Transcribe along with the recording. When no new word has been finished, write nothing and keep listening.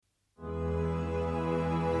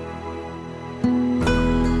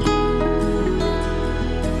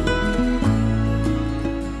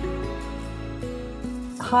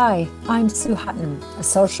Hi, I'm Sue Hutton, a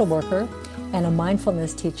social worker and a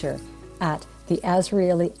mindfulness teacher at the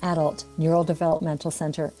Azrieli Adult Neurodevelopmental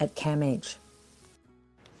Center at CAMH.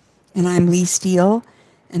 And I'm Lee Steele,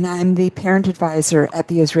 and I'm the parent advisor at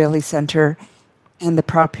the Azrieli Center and the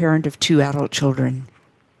proud parent of 2 adult children.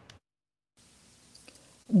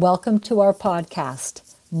 Welcome to our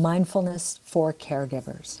podcast, Mindfulness for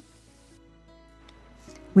Caregivers.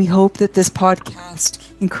 We hope that this podcast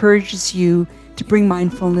encourages you to bring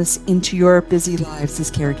mindfulness into your busy lives as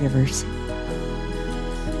caregivers.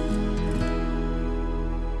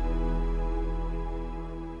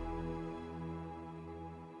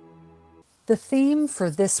 The theme for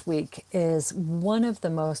this week is one of the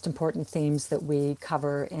most important themes that we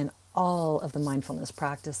cover in all of the mindfulness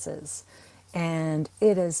practices, and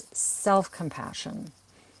it is self-compassion.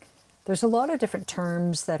 There's a lot of different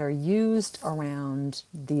terms that are used around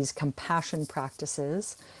these compassion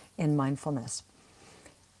practices in mindfulness.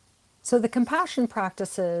 So the compassion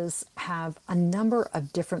practices have a number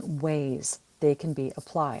of different ways they can be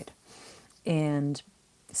applied. And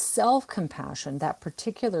self-compassion, that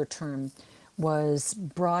particular term, was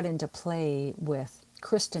brought into play with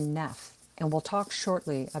Kristin Neff. And we'll talk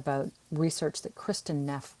shortly about research that Kristin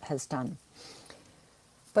Neff has done.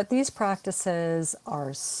 But these practices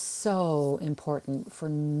are so important for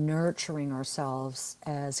nurturing ourselves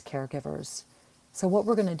as caregivers. So what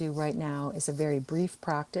we're going to do right now is a very brief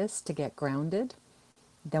practice to get grounded.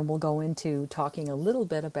 Then we'll go into talking a little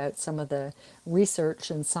bit about some of the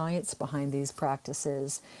research and science behind these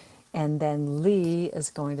practices. And then Lee is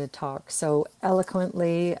going to talk so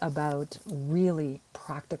eloquently about really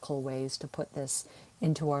practical ways to put this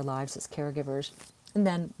into our lives as caregivers. And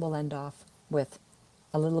then we'll end off with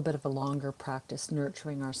a little bit of a longer practice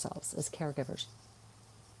nurturing ourselves as caregivers.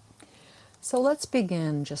 So let's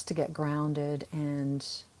begin just to get grounded and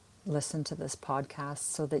listen to this podcast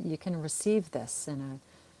so that you can receive this in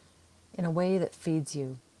a way that feeds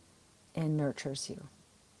you and nurtures you.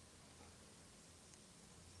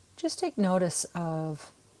 Just take notice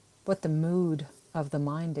of what the mood of the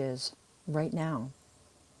mind is right now.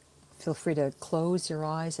 Feel free to close your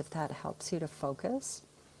eyes if that helps you to focus.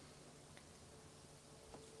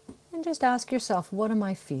 And just ask yourself, what am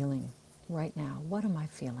I feeling right now? What am I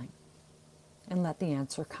feeling? And let the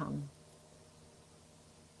answer come.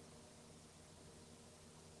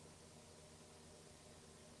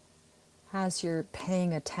 As you're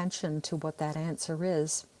paying attention to what that answer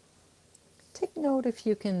is, take note if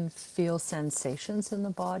you can feel sensations in the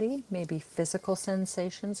body. Maybe physical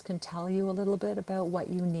sensations can tell you a little bit about what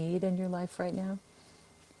you need in your life right now.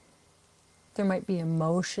 There might be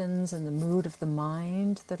emotions and the mood of the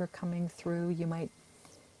mind that are coming through. You might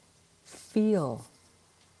feel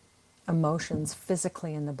emotions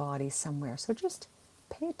physically in the body somewhere. So just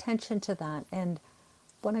pay attention to that. And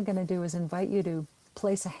what I'm going to do is invite you to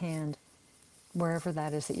place a hand wherever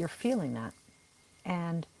that is that you're feeling that.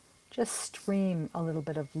 And just stream a little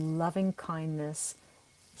bit of loving kindness,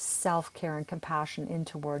 self-care, and compassion in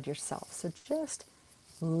toward yourself. So just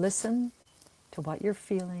listen to what you're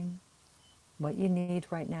feeling, what you need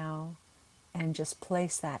right now, and just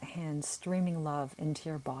place that hand streaming love into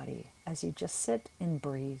your body as you just sit and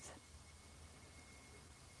breathe.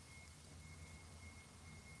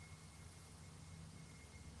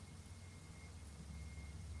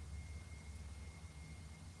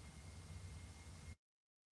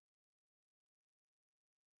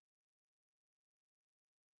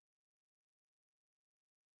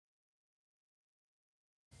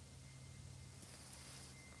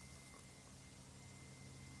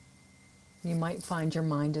 You might find your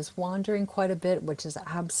mind is wandering quite a bit, which is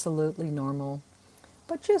absolutely normal.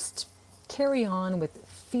 But just carry on with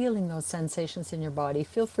feeling those sensations in your body.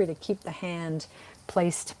 Feel free to keep the hand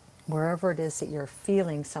placed wherever it is that you're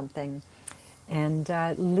feeling something. And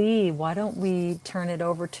Lee, why don't we turn it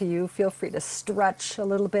over to you? Feel free to stretch a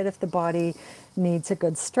little bit if the body needs a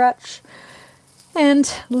good stretch.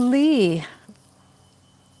 And Lee,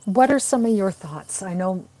 what are some of your thoughts? I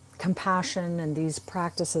know compassion and these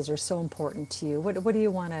practices are so important to you. What do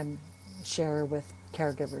you want to share with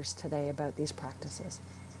caregivers today about these practices?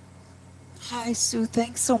 Hi, Sue.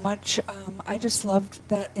 Thanks so much. I just loved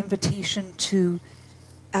that invitation to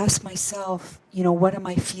ask myself, what am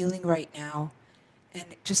I feeling right now? And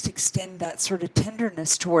just extend that sort of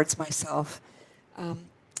tenderness towards myself. I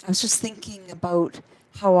was just thinking about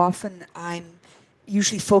how often I'm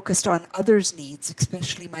usually focused on others' needs,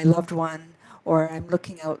 especially my loved one, or I'm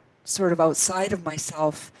looking out sort of outside of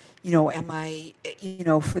myself, am I,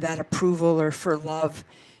 for that approval or for love?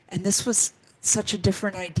 And this was such a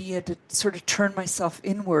different idea to sort of turn myself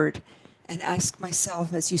inward and ask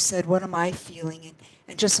myself, as you said, what am I feeling?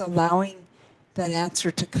 and just allowing that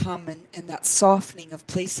answer to come, and that softening of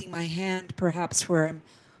placing my hand perhaps where I'm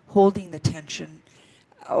holding the tension,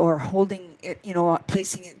 or holding it,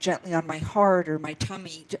 placing it gently on my heart or my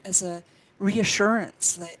tummy as a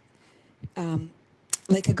reassurance that, um,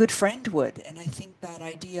 like a good friend would. And I think that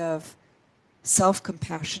idea of self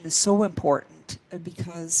compassion is so important,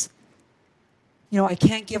 because I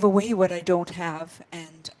can't give away what I don't have.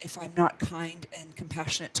 And if I'm not kind and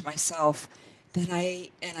compassionate to myself, then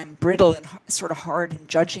I'm brittle and sort of hard and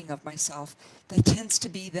judging of myself. That tends to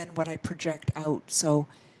be then what I project out. So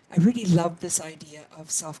I really love this idea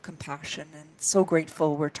of self compassion, and so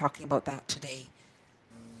grateful we're talking about that today.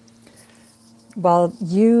 Well,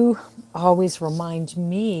 you always remind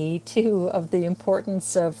me too of the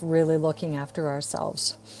importance of really looking after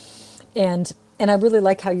ourselves. And I really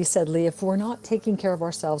like how you said, Lee, if we're not taking care of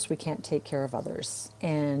ourselves, we can't take care of others.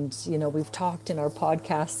 And we've talked in our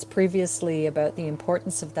podcasts previously about the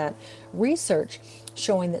importance of that research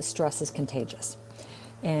showing that stress is contagious.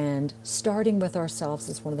 And starting with ourselves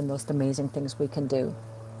is one of the most amazing things we can do.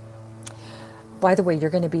 By the way, you're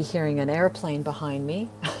going to be hearing an airplane behind me.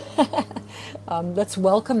 Let's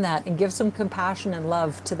welcome that and give some compassion and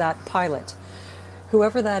love to that pilot.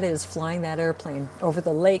 Whoever that is flying that airplane over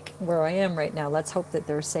the lake where I am right now, let's hope that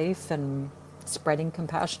they're safe and spreading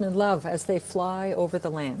compassion and love as they fly over the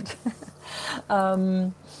land.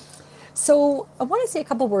 So I want to say a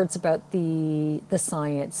couple words about the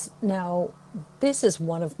science. Now, this is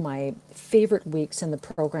one of my favorite weeks in the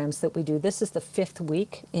programs that we do. This is the 5th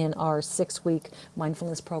week in our 6-week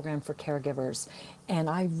mindfulness program for caregivers. And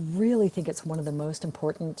I really think it's one of the most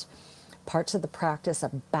important parts of the practice, a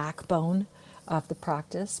backbone of the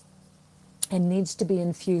practice, and needs to be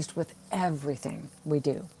infused with everything we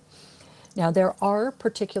do. Now, there are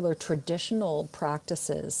particular traditional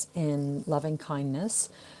practices in loving kindness.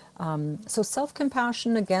 So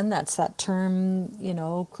self-compassion, again, that's that term,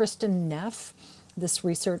 Kristin Neff, this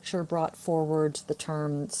researcher, brought forward the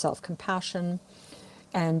term self-compassion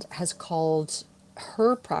and has called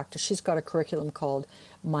her practice, she's got a curriculum called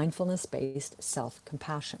mindfulness-based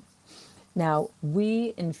self-compassion. Now,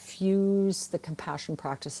 we infuse the compassion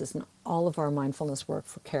practices in all of our mindfulness work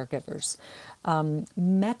for caregivers.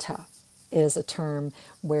 Metta is a term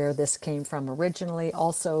where this came from originally,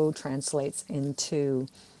 also translates into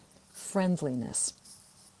friendliness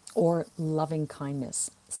or loving kindness.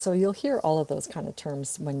 So you'll hear all of those kind of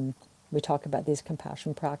terms when we talk about these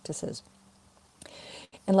compassion practices.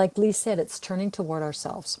 And like Lee said, it's turning toward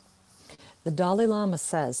ourselves. The Dalai Lama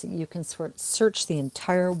says that you can search the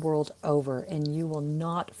entire world over and you will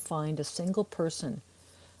not find a single person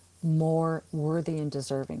more worthy and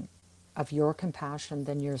deserving of your compassion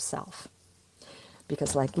than yourself.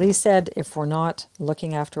 Because like Lee said, if we're not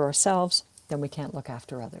looking after ourselves, then we can't look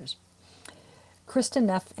after others. Kristin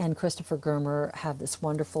Neff and Christopher Germer have this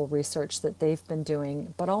wonderful research that they've been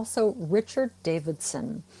doing, but also Richard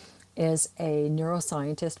Davidson is a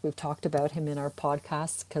neuroscientist. We've talked about him in our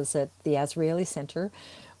podcasts because at the Azrieli Center,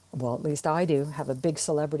 well, at least I do, have a big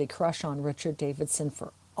celebrity crush on Richard Davidson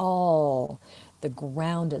for all the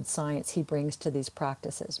grounded science he brings to these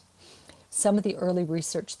practices. Some of the early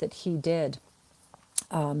research that he did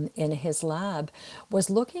in his lab was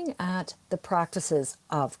looking at the practices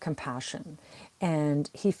of compassion. And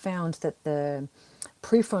he found that the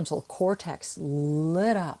prefrontal cortex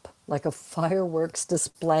lit up like a fireworks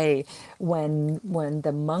display when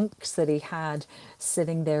the monks that he had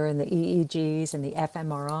sitting there in the EEGs and the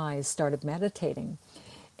fMRIs started meditating.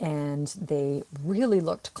 And they really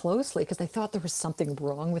looked closely because they thought there was something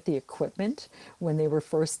wrong with the equipment when they were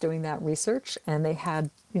first doing that research. And they had,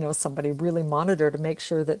 somebody really monitor to make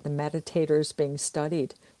sure that the meditators being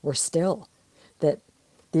studied were still, that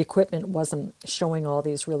the equipment wasn't showing all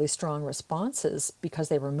these really strong responses because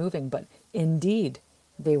they were moving, but indeed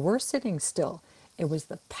they were sitting still. It was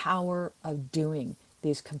the power of doing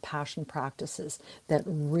these compassion practices that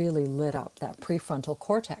really lit up that prefrontal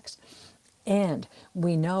cortex. And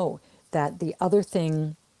we know that the other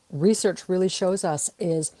thing research really shows us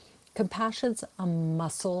is compassion's a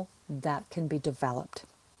muscle that can be developed.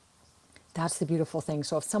 That's the beautiful thing.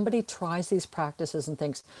 So if somebody tries these practices and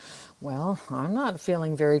thinks, well, I'm not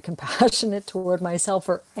feeling very compassionate toward myself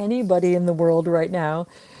or anybody in the world right now,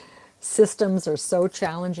 systems are so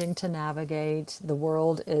challenging to navigate. The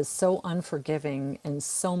world is so unforgiving in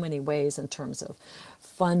so many ways in terms of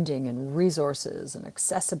funding and resources and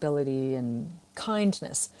accessibility and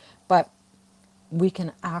kindness. But we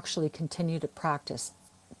can actually continue to practice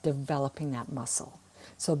developing that muscle.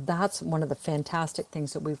 So that's one of the fantastic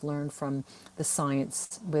things that we've learned from the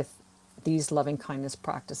science with these loving kindness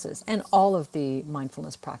practices and all of the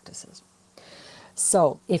mindfulness practices.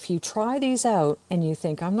 So if you try these out and you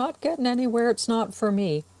think, I'm not getting anywhere, it's not for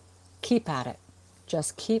me, keep at it.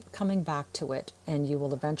 Just keep coming back to it, and you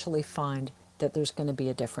will eventually find that there's going to be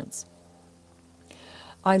a difference.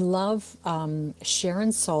 I love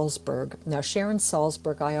Sharon Salzberg. Now, Sharon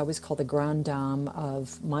Salzberg, I always call the grande dame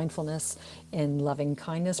of mindfulness in loving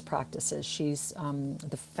kindness practices. She's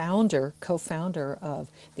the founder, co founder of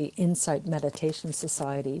the Insight Meditation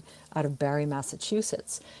Society out of Barre,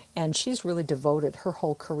 Massachusetts. And she's really devoted her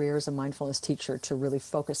whole career as a mindfulness teacher to really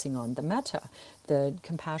focusing on the metta, the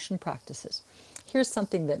compassion practices. Here's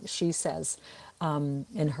something that she says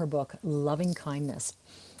in her book, Loving Kindness.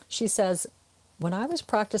 She says, when I was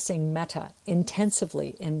practicing metta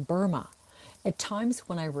intensively in Burma, at times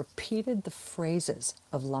when I repeated the phrases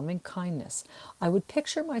of loving kindness, I would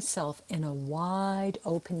picture myself in a wide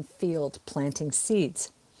open field planting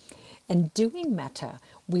seeds. And doing metta,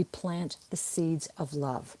 we plant the seeds of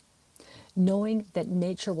love, knowing that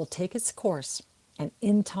nature will take its course and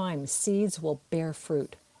in time seeds will bear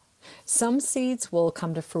fruit. Some seeds will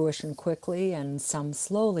come to fruition quickly and some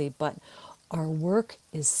slowly, but our work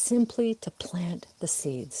is simply to plant the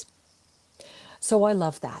seeds. So I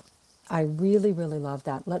love that. I really, really love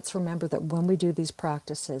that. Let's remember that when we do these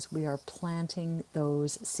practices, we are planting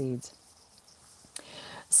those seeds.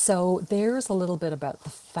 So there's a little bit about the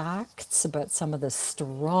facts, about some of the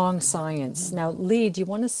strong science. Now, Lee, do you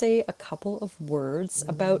want to say a couple of words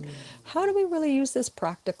about how do we really use this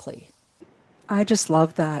practically? I just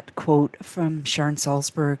love that quote from Sharon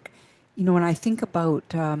Salzberg. You know, when I think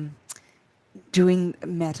about doing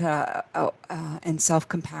metta and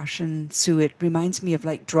self-compassion, Sue, it reminds me of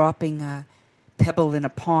like dropping a pebble in a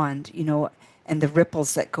pond, you know, and the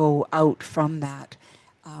ripples that go out from that.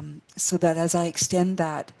 So that as I extend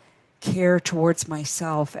that care towards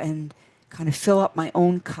myself and kind of fill up my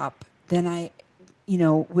own cup, then I, you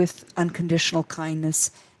know, with unconditional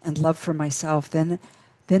kindness and love for myself, then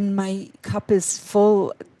my cup is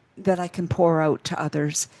full that I can pour out to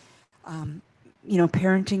others. You know,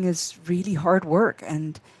 parenting is really hard work.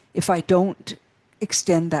 And if I don't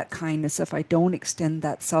extend that kindness, if I don't extend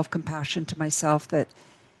that self-compassion to myself, that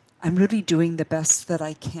I'm really doing the best that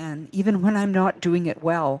I can, even when I'm not doing it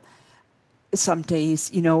well. Some days,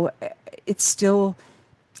 you know, it's still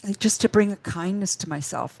just to bring a kindness to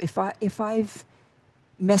myself. If I've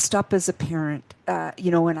messed up as a parent, you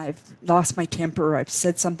know, and I've lost my temper, or I've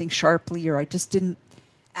said something sharply, or I just didn't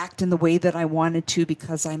act in the way that I wanted to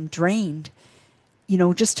because I'm drained, you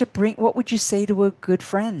know, just to bring, what would you say to a good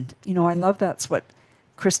friend? You know, I love that's what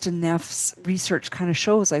Kristin Neff's research kind of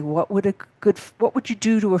shows. Like, what would you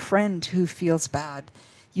do to a friend who feels bad?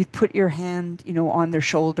 You'd put your hand, you know, on their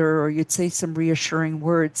shoulder, or you'd say some reassuring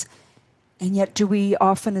words. And yet, do we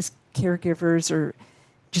often as caregivers or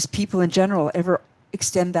just people in general ever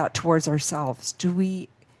extend that towards ourselves? Do we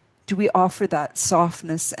offer that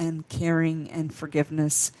softness and caring and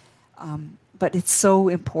forgiveness? But it's so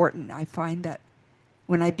important. I find that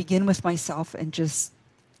when I begin with myself and just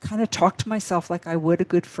kind of talk to myself like I would a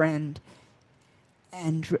good friend,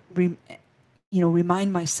 and you know,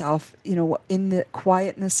 remind myself, you know, in the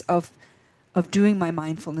quietness of doing my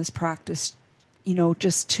mindfulness practice, you know,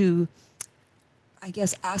 just to, I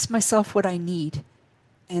guess, ask myself what I need,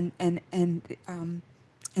 and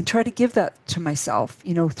try to give that to myself,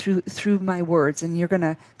 you know, through my words. And you're going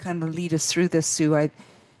to kind of lead us through this, Sue.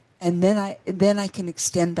 And then I can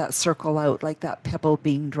extend that circle out like that pebble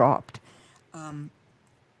being dropped.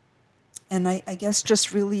 And I guess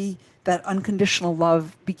just really that unconditional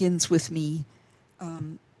love begins with me.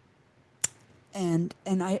 And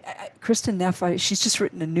Kristin Neff, she's just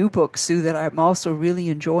written a new book, Sue, that I'm also really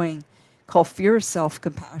enjoying, called Fear of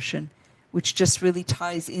Self-Compassion, which just really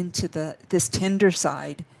ties into this tender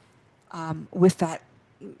side with that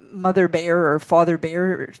mother bear or father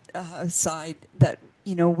bear side, that,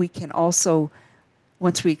 you know, we can also,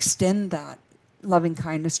 once we extend that loving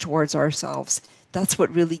kindness towards ourselves, that's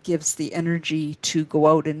what really gives the energy to go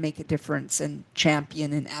out and make a difference and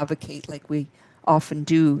champion and advocate like we often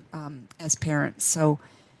do as parents. So,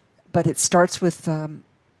 but it starts with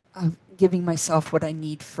giving myself what I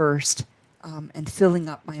need first, and filling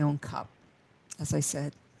up my own cup, as I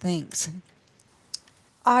said. Thanks.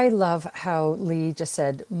 I love how Lee just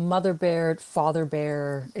said mother bear, father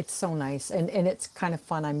bear. It's so nice. And it's kind of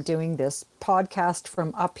fun. I'm doing this podcast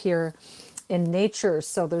from up here in nature.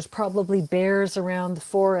 So there's probably bears around the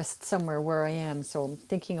forest somewhere where I am. So I'm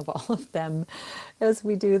thinking of all of them as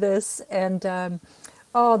we do this. And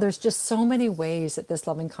oh, there's just so many ways that this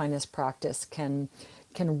loving kindness practice can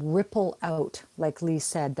ripple out, like Lee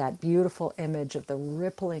said, that beautiful image of the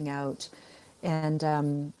rippling out. And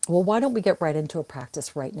well, why don't we get right into a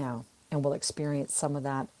practice right now? and we'll experience some of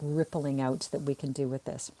that rippling out that we can do with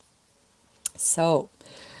this. So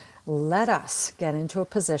let us get into a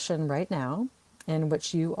position right now in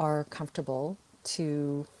which you are comfortable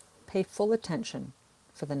to pay full attention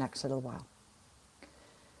for the next little while.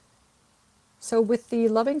 So, with the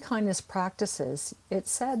loving kindness practices, it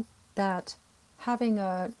said that having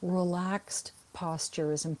a relaxed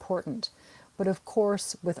posture is important. But of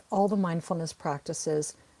course, with all the mindfulness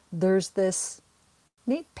practices, there's this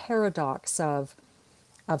neat paradox of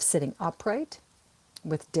sitting upright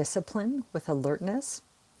with discipline, with alertness,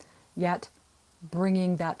 yet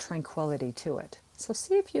bringing that tranquility to it. So,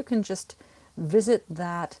 see if you can just visit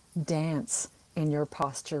that dance in your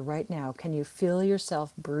posture right now. Can you feel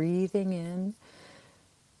yourself breathing in,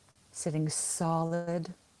 sitting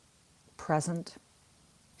solid, present,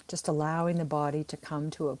 just allowing the body to come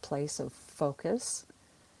to a place of focus?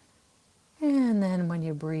 And then when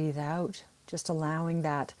you breathe out, just allowing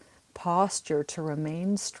that posture to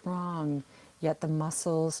remain strong, yet the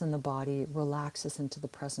muscles in the body relaxes into the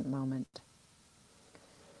present moment.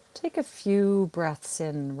 Take a few breaths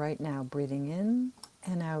in right now, breathing in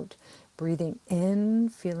and out. Breathing in,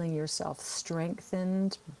 feeling yourself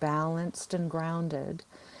strengthened, balanced, and grounded.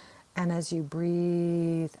 And as you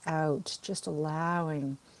breathe out, just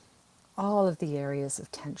allowing all of the areas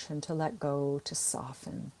of tension to let go, to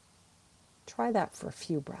soften. Try that for a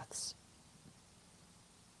few breaths.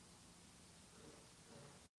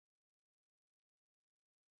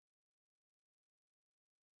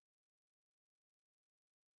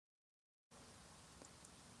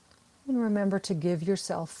 And remember to give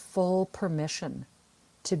yourself full permission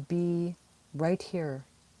to be right here,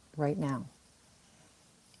 right now.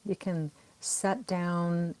 You can set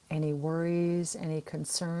down any worries, any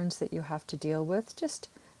concerns that you have to deal with. Just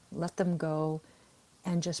let them go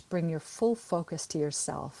and just bring your full focus to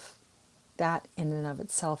yourself. That in and of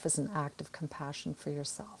itself is an act of compassion for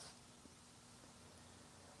yourself.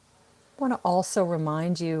 I want to also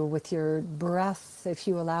remind you with your breath, if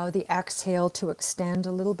you allow the exhale to extend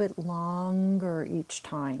a little bit longer each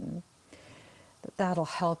time, that'll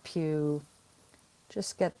help you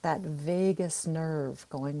just get that vagus nerve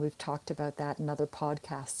going. We've talked about that in other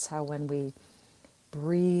podcasts, how when we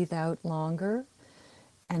breathe out longer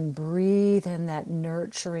and breathe in that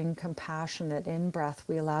nurturing, compassionate in-breath,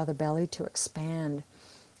 we allow the belly to expand.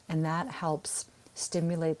 And that helps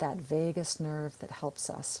stimulate that vagus nerve that helps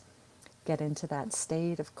us get into that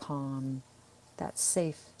state of calm, that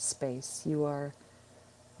safe space. You are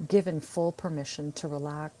given full permission to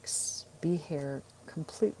relax, be here,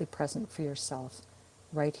 completely present for yourself,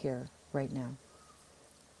 right here, right now.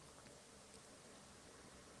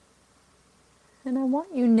 And I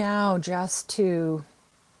want you now just to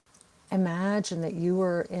imagine that you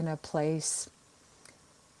are in a place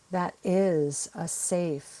that is a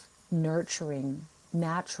safe, nurturing,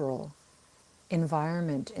 natural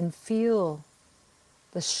environment, and feel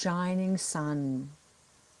the shining sun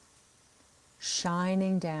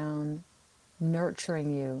shining down,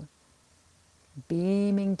 nurturing you,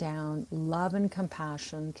 beaming down love and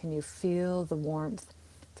compassion. Can you feel the warmth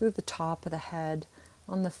through the top of the head,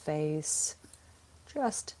 on the face,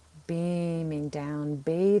 just beaming down,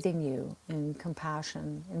 bathing you in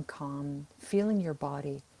compassion and calm, feeling your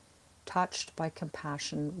body touched by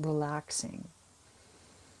compassion, relaxing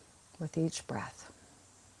with each breath.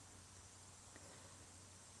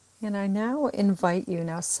 And I now invite you,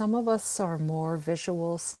 now some of us are more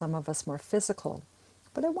visual, some of us more physical,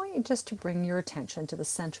 but I want you just to bring your attention to the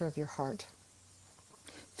center of your heart.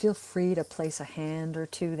 Feel free to place a hand or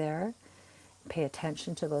two there. Pay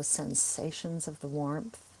attention to those sensations of the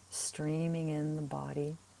warmth streaming in the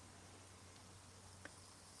body.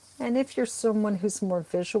 And if you're someone who's more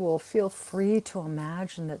visual, feel free to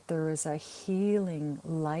imagine that there is a healing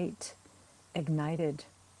light ignited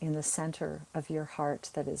in the center of your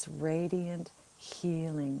heart that is radiant,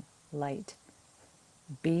 healing light,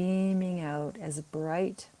 beaming out as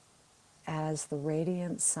bright as the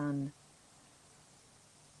radiant sun.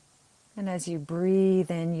 And as you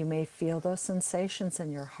breathe in, you may feel those sensations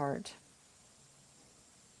in your heart,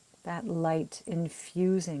 that light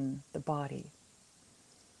infusing the body.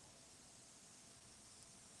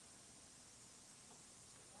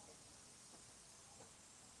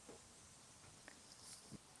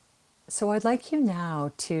 So I'd like you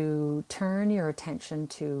now to turn your attention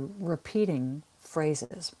to repeating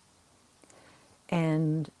phrases.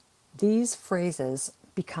 And these phrases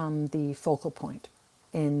become the focal point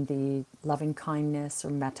in the loving kindness or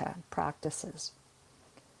metta practices.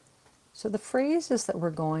 So the phrases that we're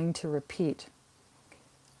going to repeat,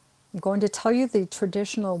 I'm going to tell you the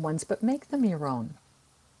traditional ones, but make them your own.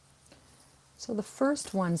 So the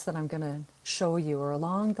first ones that I'm going to show you are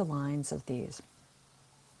along the lines of these.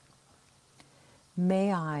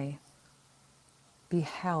 May I be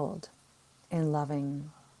held in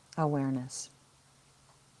loving awareness.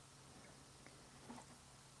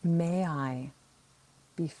 May I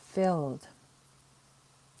be filled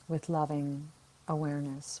with loving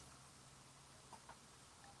awareness.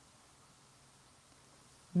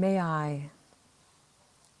 May I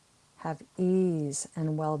have ease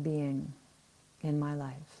and well-being in my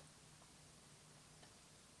life.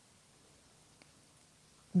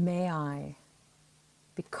 May I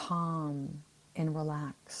be calm and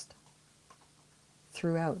relaxed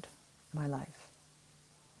throughout my life.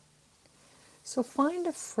 So find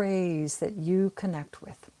a phrase that you connect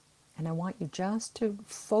with, and I want you just to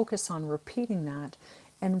focus on repeating that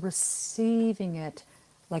and receiving it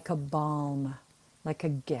like a balm, like a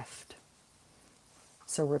gift.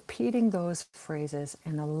 So repeating those phrases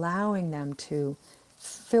and allowing them to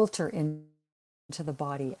filter into the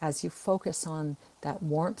body as you focus on that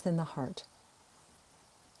warmth in the heart.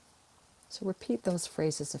 So repeat those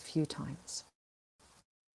phrases a few times.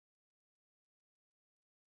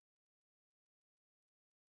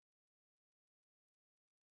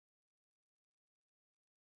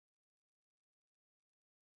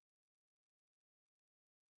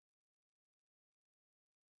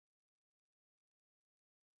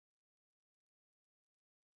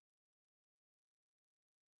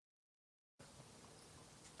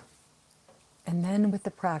 And then with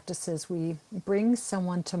the practices, we bring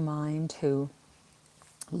someone to mind who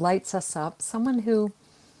lights us up, someone who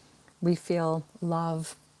we feel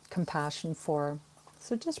love, compassion for.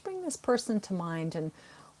 So just bring this person to mind. And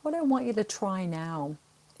what I want you to try now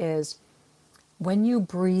is when you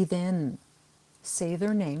breathe in, say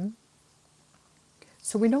their name.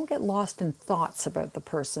 So we don't get lost in thoughts about the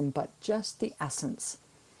person, but just the essence.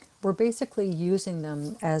 We're basically using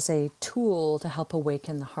them as a tool to help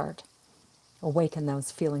awaken the heart, awaken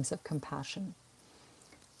those feelings of compassion.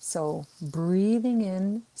 So breathing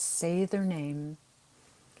in, say their name,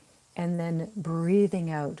 and then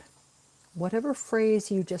breathing out whatever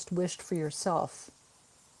phrase you just wished for yourself,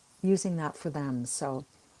 using that for them. So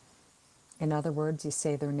in other words, you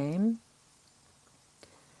say their name.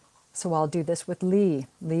 So I'll do this with Lee,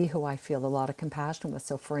 who I feel a lot of compassion with.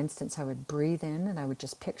 So for instance, I would breathe in and I would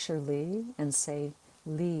just picture Lee and say,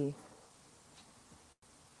 Lee,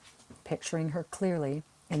 picturing her clearly,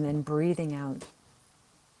 and then breathing out,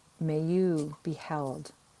 may you be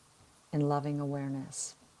held in loving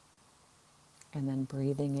awareness. And then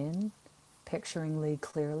breathing in, picturing Lee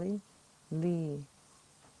clearly, Lee.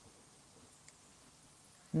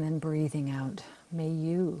 And then breathing out, may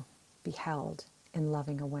you be held in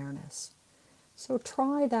loving awareness. So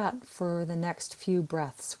try that for the next few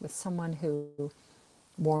breaths with someone who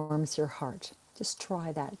warms your heart. Just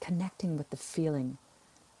try that, connecting with the feeling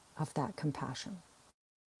of that compassion.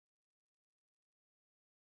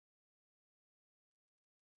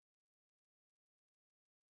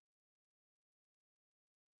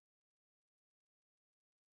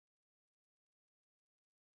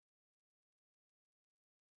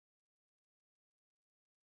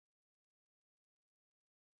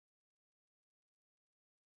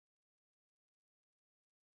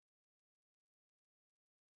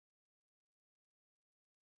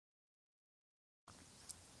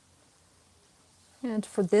 And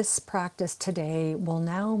for this practice today, we'll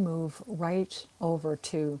now move right over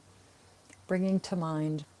to bringing to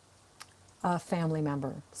mind a family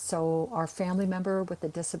member. So our family member with a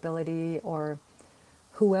disability, or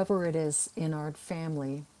whoever it is in our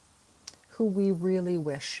family who we really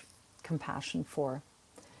wish compassion for.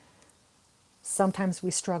 Sometimes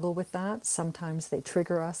we struggle with that. Sometimes they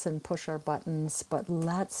trigger us and push our buttons, but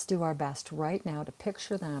let's do our best right now to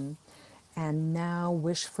picture them and now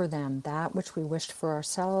wish for them that which we wished for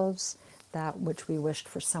ourselves, that which we wished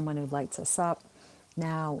for someone who lights us up.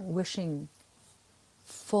 Now wishing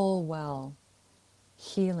full well,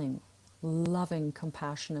 healing, loving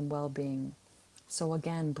compassion and well-being. So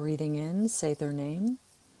again, breathing in, say their name,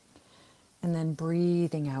 and then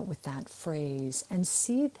breathing out with that phrase. And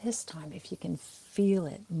see this time if you can feel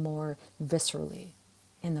it more viscerally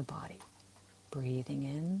in the body. Breathing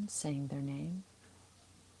in, saying their name.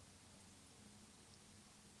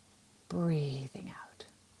 Breathing out.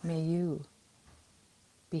 May you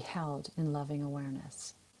be held in loving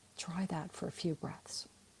awareness. Try that for a few breaths.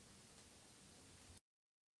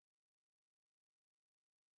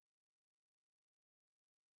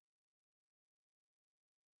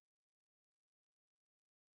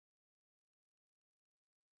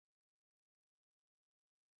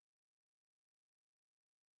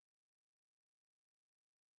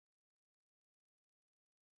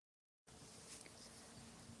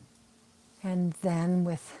 And then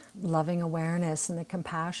with loving awareness and the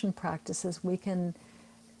compassion practices, we can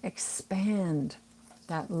expand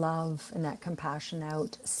that love and that compassion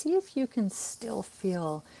out. See if you can still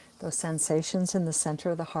feel those sensations in the center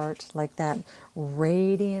of the heart, like that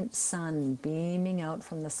radiant sun beaming out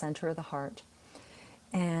from the center of the heart,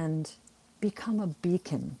 and become a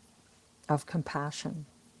beacon of compassion.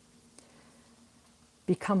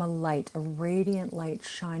 Become a light, a radiant light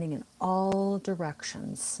shining in all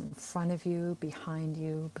directions, in front of you, behind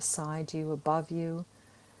you, beside you, above you.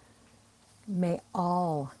 May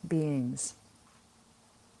all beings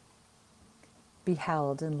be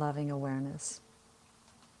held in loving awareness.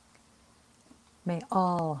 May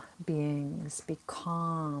all beings be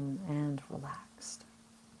calm and relaxed.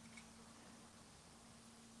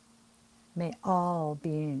 May all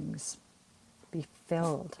beings be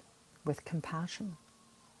filled with compassion.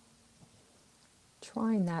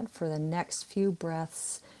 Trying that for the next few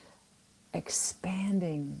breaths,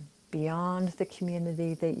 expanding beyond the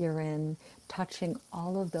community that you're in, touching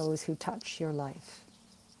all of those who touch your life,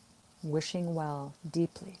 wishing well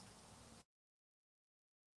deeply.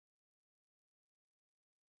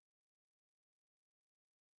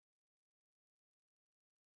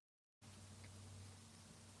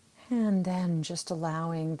 And then just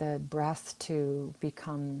allowing the breath to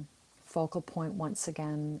become focal point once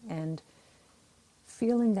again, and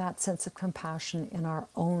feeling that sense of compassion in our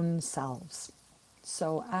own selves.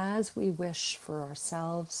 So as we wish for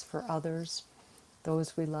ourselves, for others,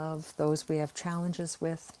 those we love, those we have challenges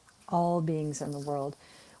with, all beings in the world,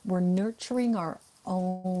 we're nurturing our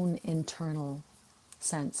own internal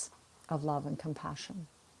sense of love and compassion.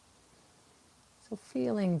 So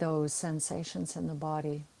feeling those sensations in the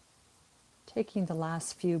body, taking the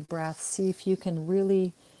last few breaths, see if you can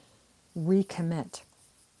really recommit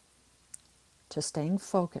to staying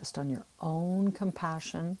focused on your own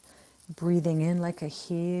compassion, breathing in like a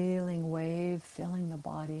healing wave, filling the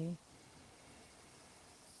body,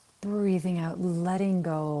 breathing out, letting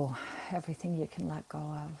go everything you can let go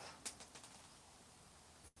of.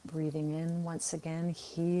 Breathing in once again,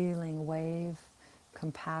 healing wave,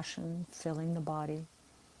 compassion, filling the body,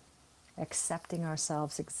 accepting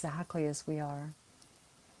ourselves exactly as we are.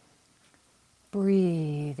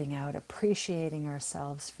 Breathing out, appreciating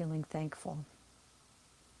ourselves, feeling thankful.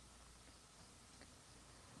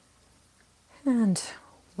 And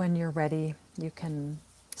when you're ready, you can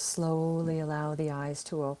slowly allow the eyes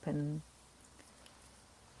to open.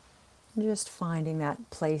 Just finding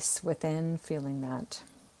that place within, feeling that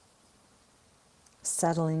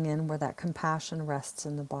settling in where that compassion rests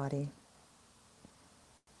in the body.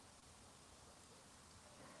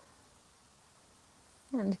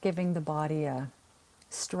 And giving the body a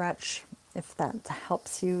stretch, if that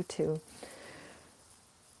helps you to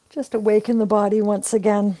just awaken the body once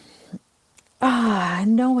again.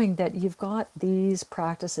 Knowing that you've got these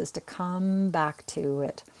practices to come back to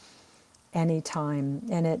it anytime.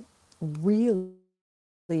 And it really,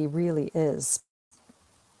 really is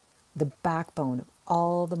the backbone of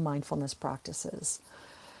all the mindfulness practices.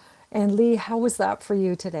 And Lee, how was that for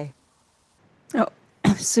you today? Oh,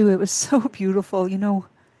 Sue, it was so beautiful.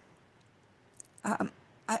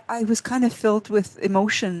 I was kind of filled with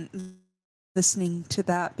emotion listening to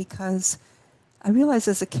that, because I realize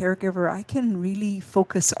as a caregiver, I can really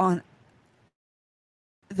focus on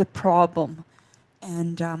the problem,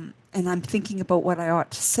 and I'm thinking about what I ought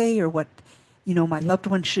to say, or what my loved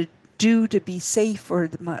one should do to be safe, or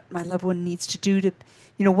my loved one needs to do to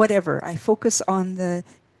whatever. I focus on the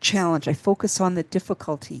challenge, I focus on the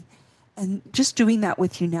difficulty, and just doing that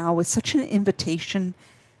with you now was such an invitation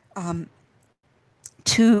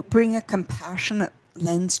to bring a compassionate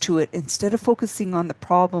lens to it, instead of focusing on the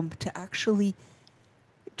problem, to actually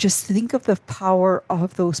just think of the power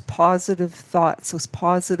of those positive thoughts, those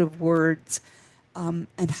positive words,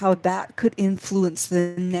 and how that could influence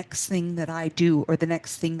the next thing that I do, or the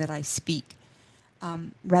next thing that I speak,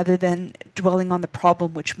 rather than dwelling on the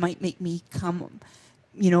problem, which might make me come,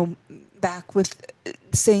 back with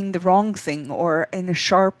saying the wrong thing, or in a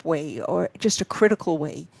sharp way, or just a critical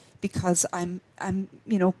way, because I'm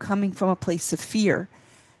coming from a place of fear,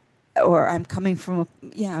 or I'm coming from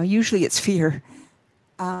usually it's fear.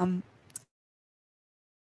 And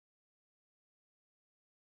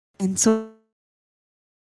so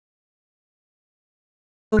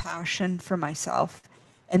passion for myself,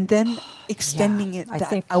 and then extending it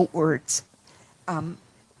outwards.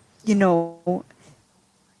 You know,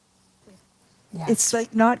 it's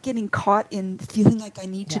like not getting caught in feeling like I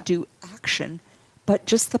need to do action, but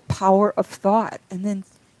just the power of thought. And then,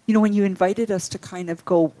 when you invited us to kind of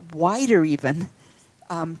go wider even,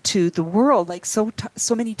 to the world, like so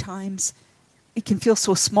many times, it can feel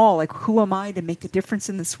so small, like who am I to make a difference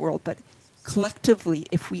in this world? But collectively,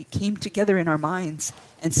 if we came together in our minds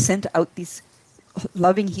and sent out these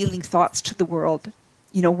loving, healing thoughts to the world,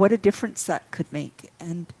 what a difference that could make.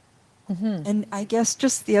 And I guess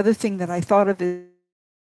just the other thing that I thought of is,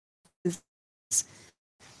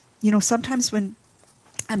 sometimes when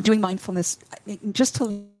I'm doing mindfulness, just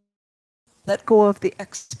to let go of the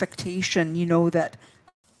expectation, that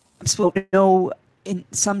I'm supposed to know in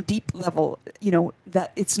some deep level,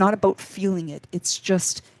 that it's not about feeling it. It's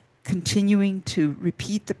just continuing to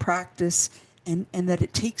repeat the practice, and that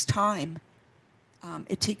it takes time.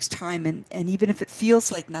 It takes time, and even if it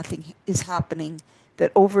feels like nothing is happening,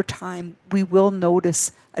 that over time we will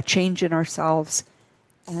notice a change in ourselves.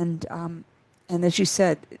 And as you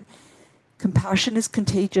said, compassion is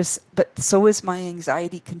contagious, but so is my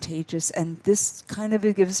anxiety contagious. And this kind of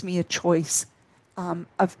gives me a choice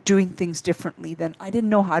of doing things differently than I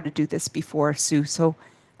didn't know how to do this before, Sue. So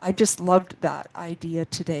I just loved that idea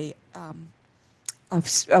today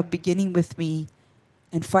of beginning with me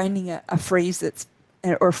and finding a phrase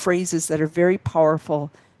or phrases that are very powerful,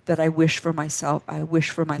 that I wish for myself, I wish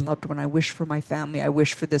for my loved one, I wish for my family, I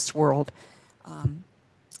wish for this world.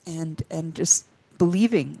 And just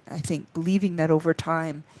believing that over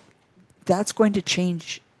time, that's going to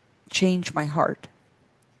change my heart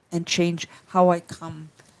and change how I come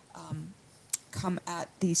at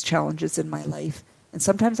these challenges in my life. And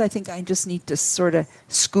sometimes I think I just need to sort of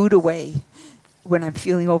scoot away when I'm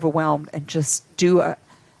feeling overwhelmed and just do a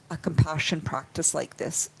compassion practice like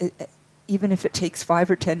this. Even if it takes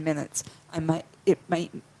 5 or 10 minutes, I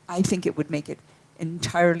think it would make it an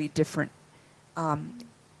entirely different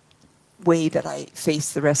way that I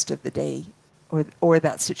face the rest of the day or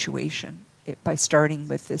that situation, by starting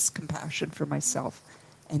with this compassion for myself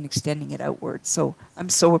and extending it outward. So I'm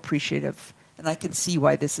so appreciative, and I can see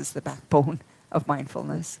why this is the backbone of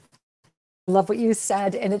mindfulness. Love what you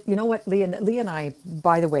said. And you know what, Lee and I,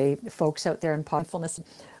 by the way, folks out there in mindfulness,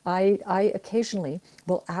 I occasionally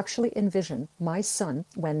will actually envision my son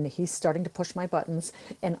when he's starting to push my buttons,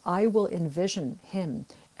 and I will envision him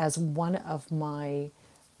as one of my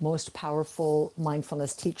most powerful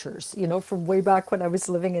mindfulness teachers. From way back when I was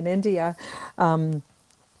living in India,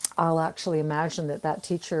 I'll actually imagine that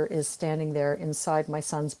teacher is standing there inside my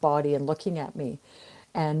son's body and looking at me.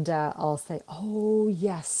 And I'll say, oh,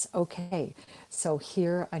 yes, okay. So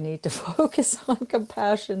here I need to focus on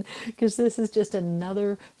compassion, because this is just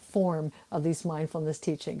another form of these mindfulness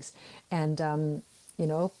teachings. And,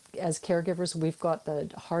 as caregivers, we've got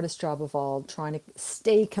the hardest job of all, trying to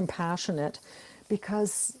stay compassionate,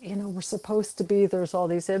 because, we're supposed to be, there's all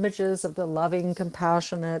these images of the loving,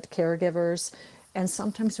 compassionate caregivers. And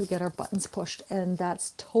sometimes we get our buttons pushed, and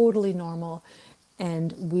that's totally normal.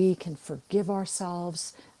 And we can forgive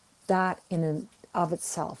ourselves. That in and of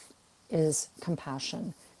itself is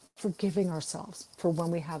compassion. Forgiving ourselves for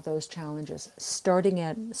when we have those challenges, starting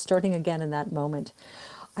again in that moment.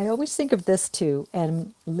 I always think of this too,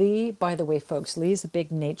 and Lee, by the way, folks, Lee's a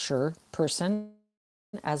big nature person,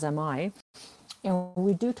 as am I. And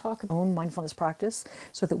we do talk about our own mindfulness practice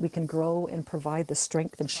so that we can grow and provide the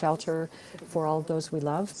strength and shelter for all those we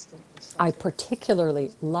love. I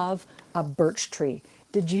particularly love a birch tree.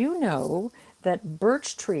 Did you know that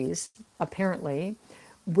birch trees apparently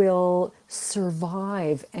will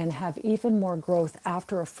survive and have even more growth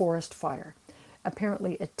after a forest fire?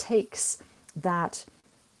 Apparently it takes that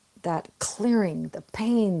clearing, the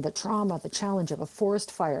pain, the trauma, the challenge of a forest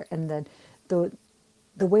fire, and then the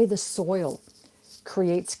way the soil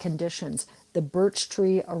creates conditions. The birch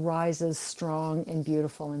tree arises strong and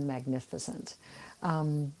beautiful and magnificent.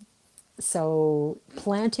 So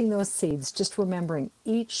planting those seeds, just remembering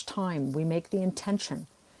each time we make the intention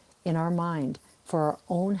in our mind for our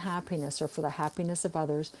own happiness or for the happiness of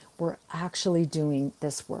others, we're actually doing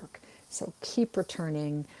this work. So keep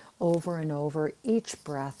returning over and over. Each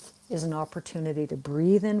breath is an opportunity to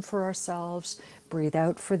breathe in for ourselves, breathe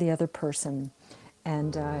out for the other person.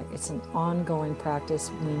 And it's an ongoing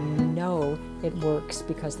practice. We know it works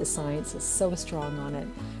because the science is so strong on it.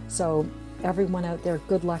 So everyone out there,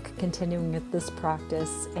 good luck continuing with this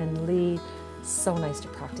practice. And Lee, so nice to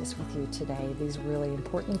practice with you today. These really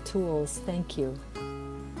important tools. Thank you.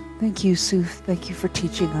 Thank you, Sue. Thank you for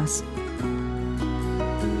teaching us.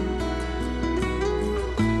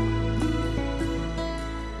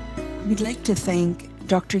 We'd like to thank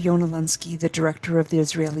Dr. Yonah Lunsky, the director of the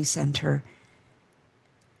Israeli Center,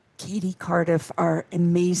 Katie Cardiff, our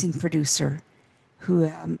amazing producer,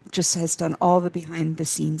 who just has done all the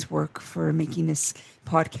behind-the-scenes work for making this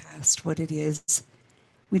podcast what it is.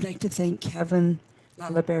 We'd like to thank Kevin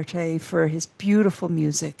Laliberte for his beautiful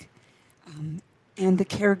music. and the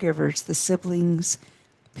caregivers, the siblings,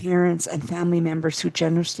 parents, and family members who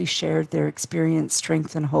generously shared their experience,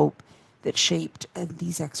 strength, and hope that shaped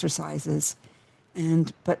these exercises.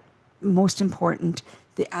 But most important,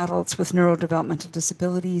 the adults with neurodevelopmental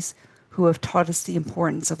disabilities who have taught us the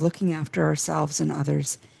importance of looking after ourselves and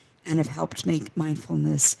others and have helped make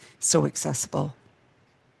mindfulness so accessible.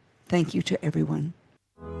 Thank you to everyone.